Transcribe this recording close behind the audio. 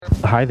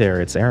Hi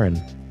there, it's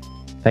Aaron.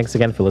 Thanks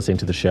again for listening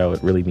to the show.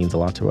 It really means a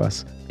lot to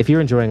us. If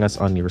you're enjoying us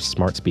on your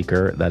smart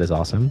speaker, that is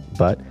awesome.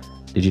 But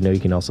did you know you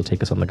can also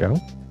take us on the go?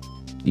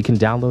 You can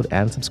download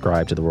and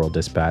subscribe to the World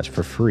Dispatch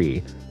for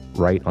free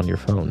right on your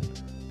phone.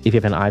 If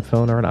you have an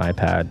iPhone or an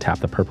iPad, tap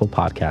the purple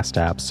podcast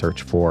app,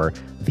 search for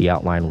The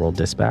Outline World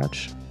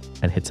Dispatch,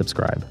 and hit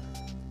subscribe.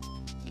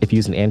 If you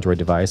use an Android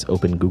device,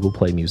 open Google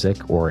Play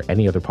Music or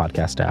any other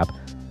podcast app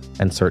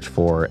and search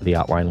for The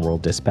Outline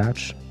World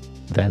Dispatch,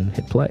 then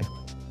hit play.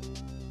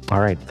 All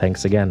right,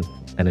 thanks again,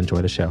 and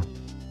enjoy the show.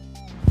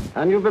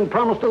 And you've been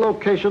promised a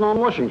location on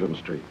Washington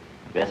Street.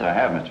 Yes, I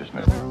have, Mr.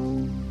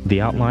 Smith.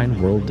 The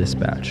Outline World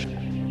Dispatch.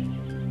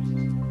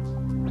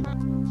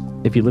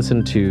 If you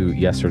listened to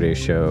yesterday's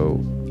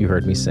show, you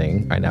heard me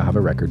sing, I now have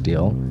a record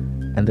deal,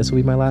 and this will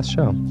be my last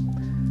show.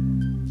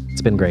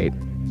 It's been great.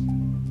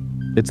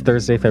 It's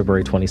Thursday,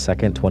 February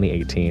 22nd,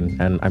 2018,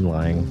 and I'm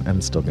lying.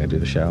 I'm still going to do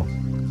the show.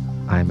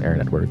 I'm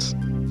Aaron Edwards.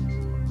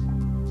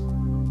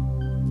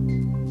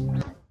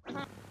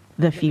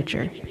 The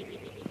future.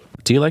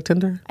 Do you like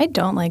Tinder? I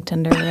don't like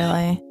Tinder,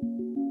 really.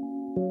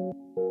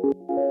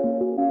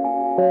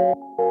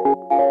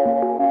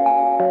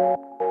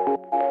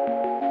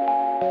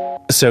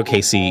 So,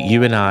 Casey,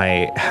 you and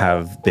I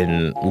have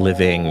been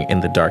living in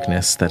the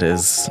darkness that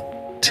is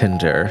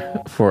Tinder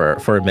for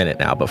a minute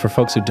now. But for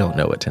folks who don't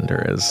know what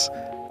Tinder is,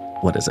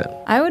 what is it?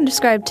 I would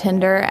describe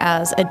Tinder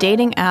as a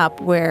dating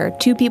app where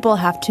two people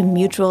have to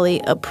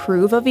mutually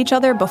approve of each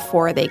other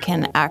before they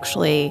can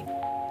actually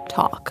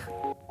talk.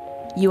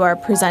 You are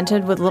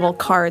presented with little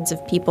cards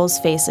of people's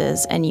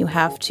faces, and you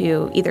have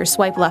to either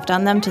swipe left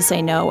on them to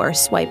say no or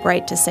swipe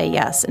right to say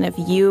yes. And if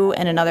you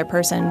and another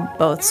person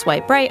both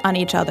swipe right on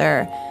each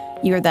other,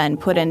 you're then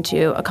put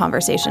into a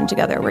conversation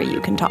together where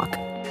you can talk.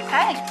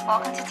 Hi,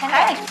 welcome to Tinder.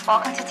 Hi,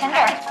 welcome to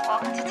Tinder.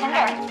 Welcome to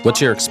Tinder.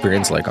 What's your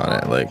experience like on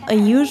it? Like a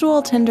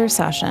usual Tinder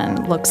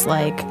session looks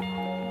like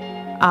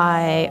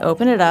I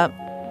open it up,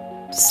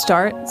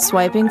 start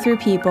swiping through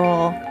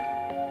people.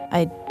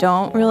 I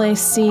don't really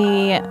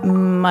see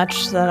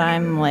much that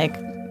I'm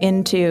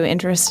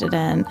interested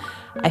in.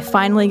 I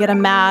finally get a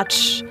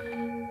match,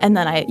 and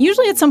then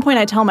usually at some point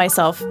I tell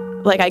myself,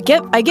 I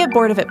get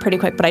bored of it pretty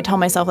quick, but I tell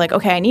myself,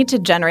 okay, I need to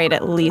generate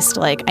at least,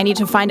 I need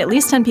to find at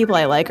least 10 people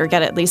I like or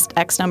get at least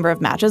X number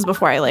of matches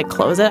before I,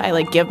 close it.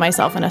 I, give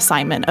myself an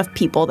assignment of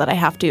people that I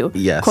have to,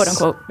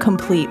 quote-unquote,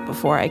 complete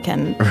before I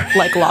can,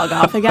 log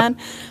off again.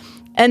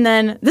 And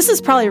then this is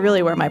probably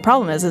really where my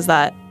problem is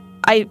that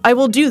I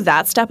will do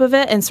that step of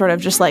it and sort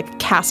of just,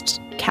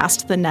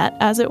 cast the net,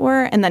 as it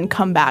were, and then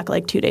come back,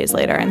 2 days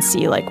later and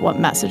see, what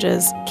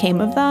messages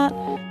came of that.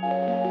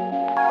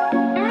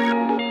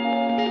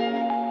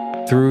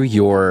 through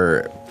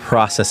your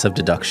process of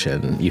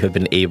deduction, you have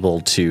been able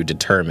to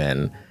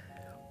determine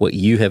what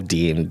you have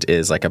deemed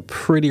is a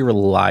pretty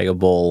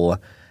reliable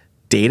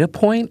data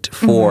point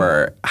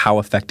for how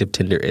effective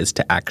Tinder is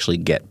to actually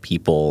get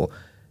people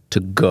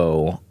to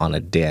go on a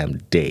damn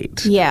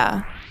date.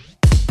 Yeah.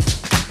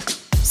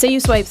 Say you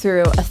swipe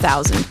through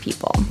 1,000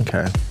 people.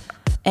 Okay.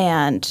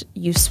 And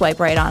you swipe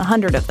right on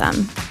 100 of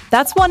them.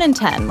 That's 1 in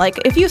 10.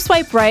 If you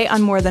swipe right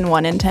on more than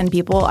 1 in 10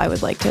 people, I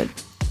would like to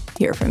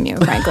hear from you,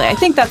 frankly. I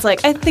think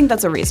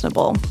that's a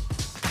reasonable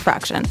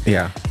fraction.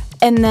 Yeah.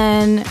 And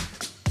then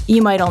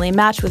you might only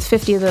match with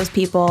 50 of those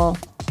people.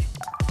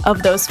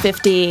 Of those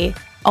 50,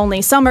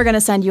 only some are going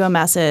to send you a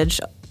message.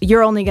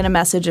 You're only going to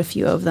message a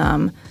few of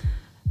them.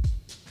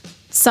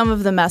 Some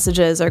of the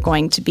messages are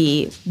going to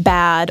be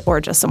bad, or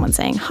just someone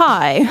saying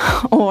hi,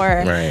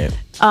 or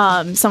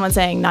someone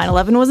saying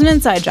 9/11 was an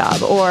inside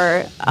job,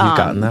 or you've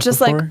gotten that just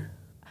before?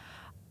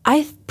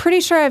 I'm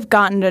pretty sure I've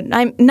gotten it.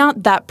 I'm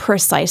not that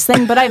precise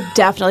thing, but I've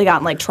definitely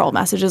gotten troll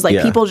messages,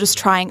 people just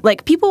trying,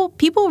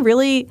 people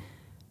really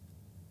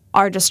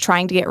are just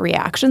trying to get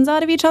reactions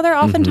out of each other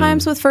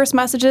oftentimes with first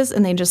messages,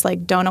 and they just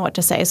don't know what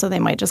to say, so they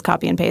might just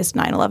copy and paste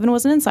 9/11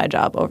 was an inside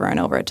job over and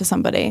over to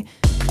somebody.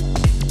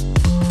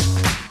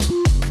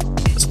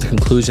 The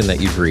conclusion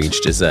that you've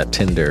reached is that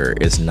Tinder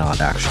is not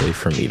actually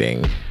for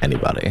meeting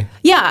anybody.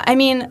 Yeah, I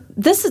mean,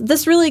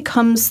 this really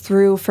comes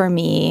through for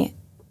me.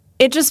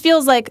 It just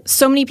feels like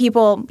so many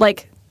people,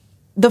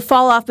 the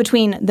fall off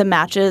between the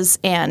matches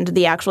and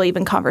the actual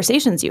even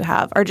conversations you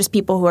have are just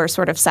people who are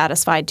sort of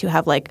satisfied to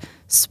have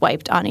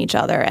swiped on each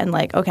other and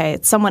okay,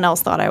 someone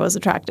else thought I was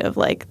attractive,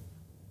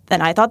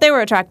 then I thought they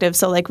were attractive,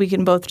 so we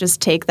can both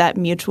just take that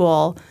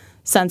mutual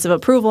sense of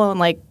approval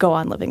and go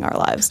on living our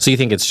lives. So you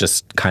think it's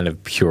just kind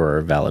of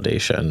pure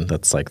validation?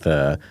 That's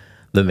the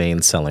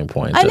main selling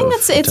point. I think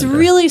it's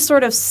really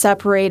sort of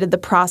separated the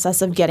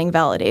process of getting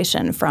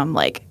validation from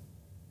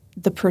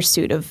the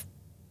pursuit of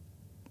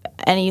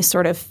any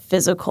sort of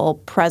physical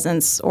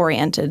presence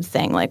oriented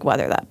thing,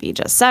 whether that be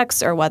just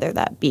sex or whether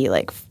that be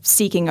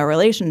seeking a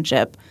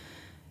relationship.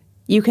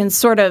 You can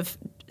sort of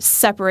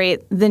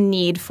separate the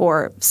need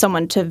for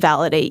someone to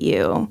validate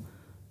you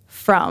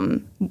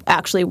from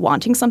actually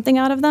wanting something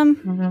out of them.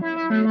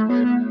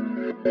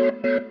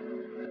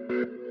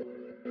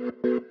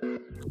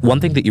 One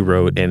thing that you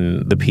wrote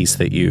in the piece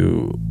that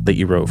you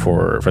wrote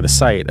for the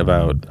site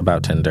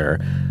about Tinder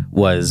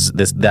was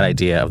that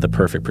idea of the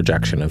perfect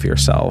projection of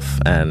yourself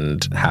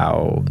and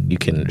how you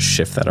can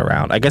shift that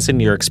around. I guess in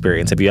your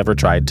experience, have you ever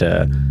tried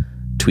to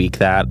tweak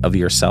that of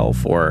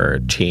yourself or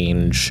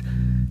change,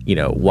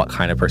 what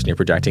kind of person you're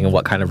projecting and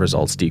what kind of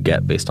results do you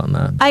get based on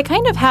that? I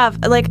kind of have,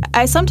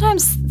 I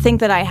sometimes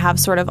think that I have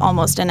sort of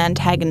almost an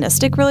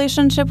antagonistic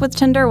relationship with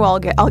Tinder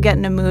where I'll get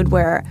in a mood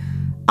where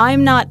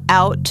I'm not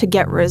out to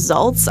get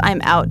results.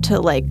 I'm out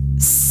to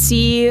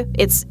see.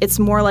 It's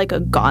more like a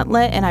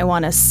gauntlet, and I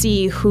want to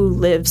see who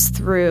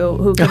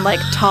can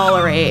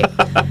tolerate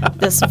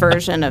this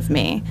version of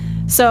me.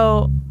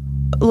 So,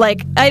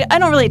 I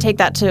don't really take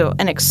that to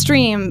an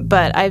extreme,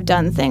 but I've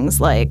done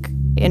things like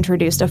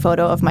introduced a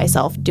photo of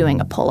myself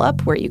doing a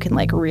pull-up where you can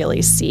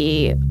really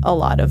see a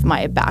lot of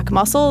my back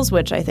muscles,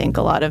 which I think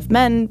a lot of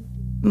men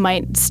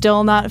might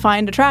still not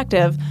find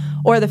attractive,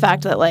 or the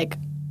fact that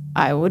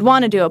I would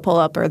want to do a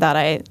pull-up or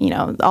that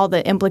all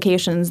the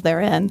implications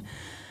therein.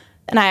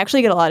 And I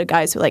actually get a lot of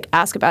guys who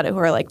ask about it who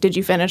are did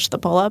you finish the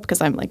pull-up? Because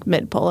I'm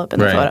mid pull-up in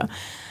the photo.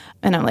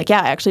 And I'm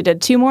yeah, I actually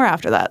did 2 more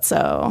after that.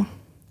 So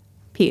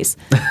peace.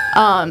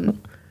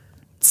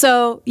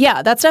 So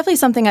yeah, that's definitely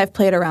something I've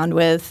played around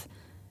with.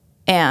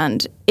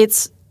 And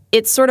it's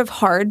sort of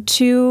hard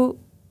to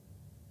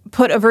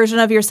put a version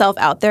of yourself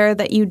out there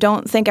that you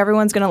don't think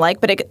everyone's going to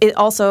like. But it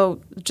also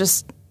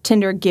just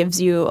Tinder gives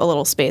you a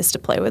little space to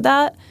play with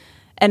that.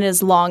 And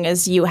as long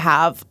as you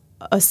have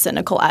a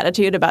cynical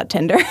attitude about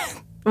Tinder,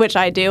 which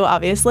I do,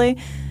 obviously,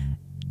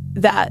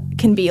 that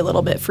can be a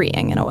little bit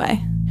freeing in a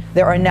way.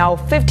 There are now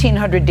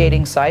 1,500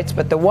 dating sites,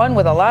 but the one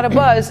with a lot of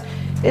buzz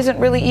isn't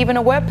really even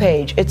a web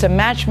page. It's a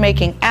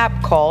matchmaking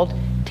app called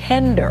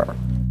Tinder.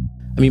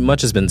 I mean,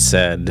 much has been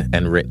said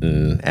and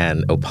written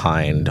and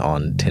opined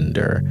on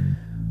Tinder,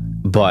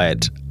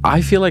 but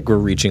I feel like we're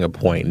reaching a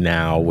point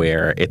now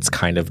where it's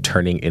kind of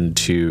turning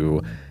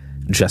into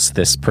just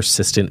this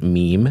persistent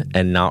meme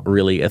and not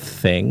really a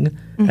thing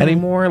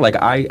anymore.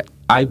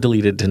 I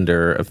deleted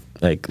Tinder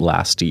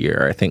last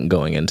year. I think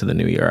going into the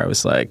new year, I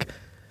was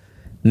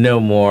no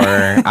more.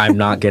 I'm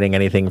not getting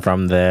anything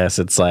from this.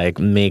 It's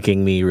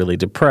making me really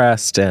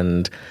depressed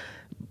and,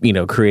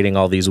 creating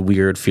all these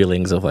weird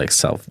feelings of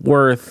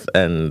self-worth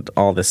and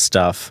all this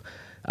stuff.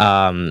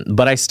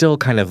 But I still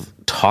kind of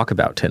talk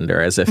about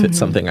Tinder as if it's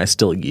something I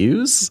still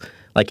use,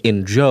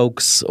 in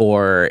jokes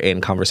or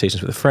in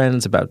conversations with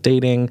friends about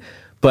dating.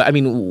 But I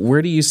mean,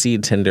 where do you see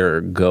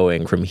Tinder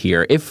going from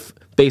here? If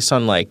based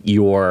on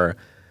your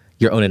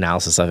own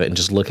analysis of it and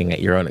just looking at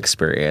your own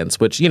experience,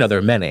 which, there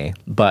are many,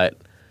 but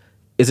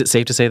is it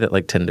safe to say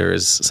that Tinder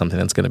is something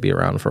that's going to be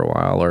around for a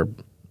while or,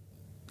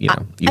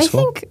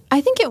 useful?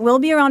 I think it will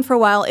be around for a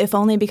while, if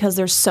only because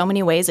there's so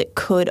many ways it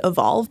could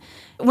evolve.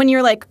 When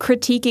you're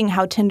critiquing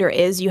how Tinder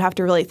is, you have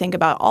to really think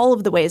about all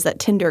of the ways that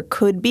Tinder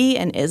could be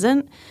and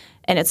isn't.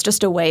 And it's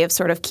just a way of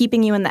sort of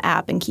keeping you in the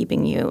app and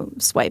keeping you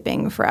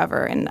swiping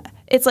forever. And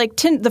it's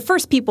the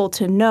first people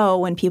to know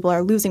when people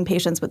are losing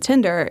patience with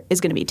Tinder is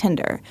going to be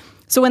Tinder.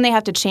 So when they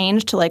have to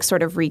change to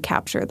sort of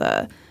recapture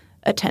the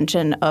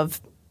attention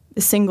of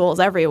singles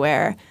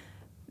everywhere,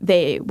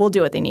 they will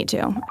do what they need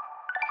to.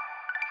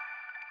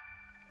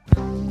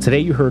 Today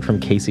you heard from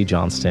Casey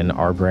Johnston,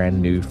 our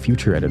brand new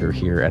future editor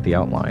here at The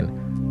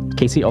Outline.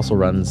 Casey also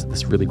runs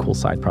this really cool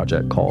side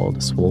project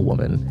called Swole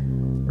Woman,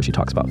 where she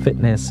talks about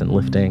fitness and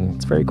lifting.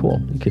 It's very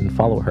cool. You can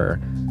follow her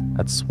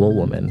at Swole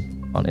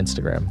Woman on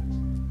Instagram.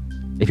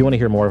 If you want to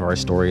hear more of our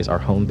stories, our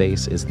home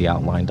base is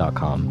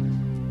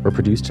theoutline.com. We're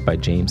produced by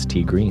James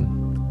T.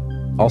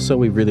 Green. Also,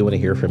 we really want to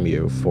hear from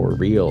you for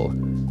real.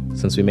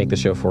 Since we make the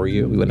show for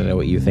you, we want to know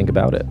what you think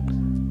about it.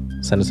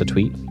 Send us a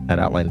tweet at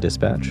Outline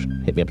Dispatch.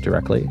 Hit me up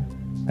directly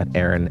at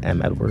Aaron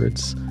M.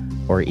 Edwards,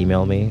 or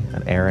email me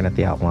at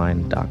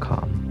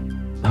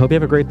aaron@theoutline.com. I hope you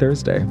have a great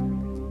Thursday.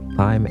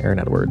 I'm Aaron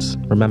Edwards.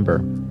 Remember,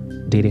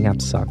 dating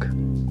apps suck.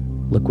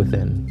 Look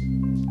within.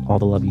 All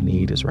the love you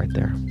need is right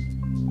there.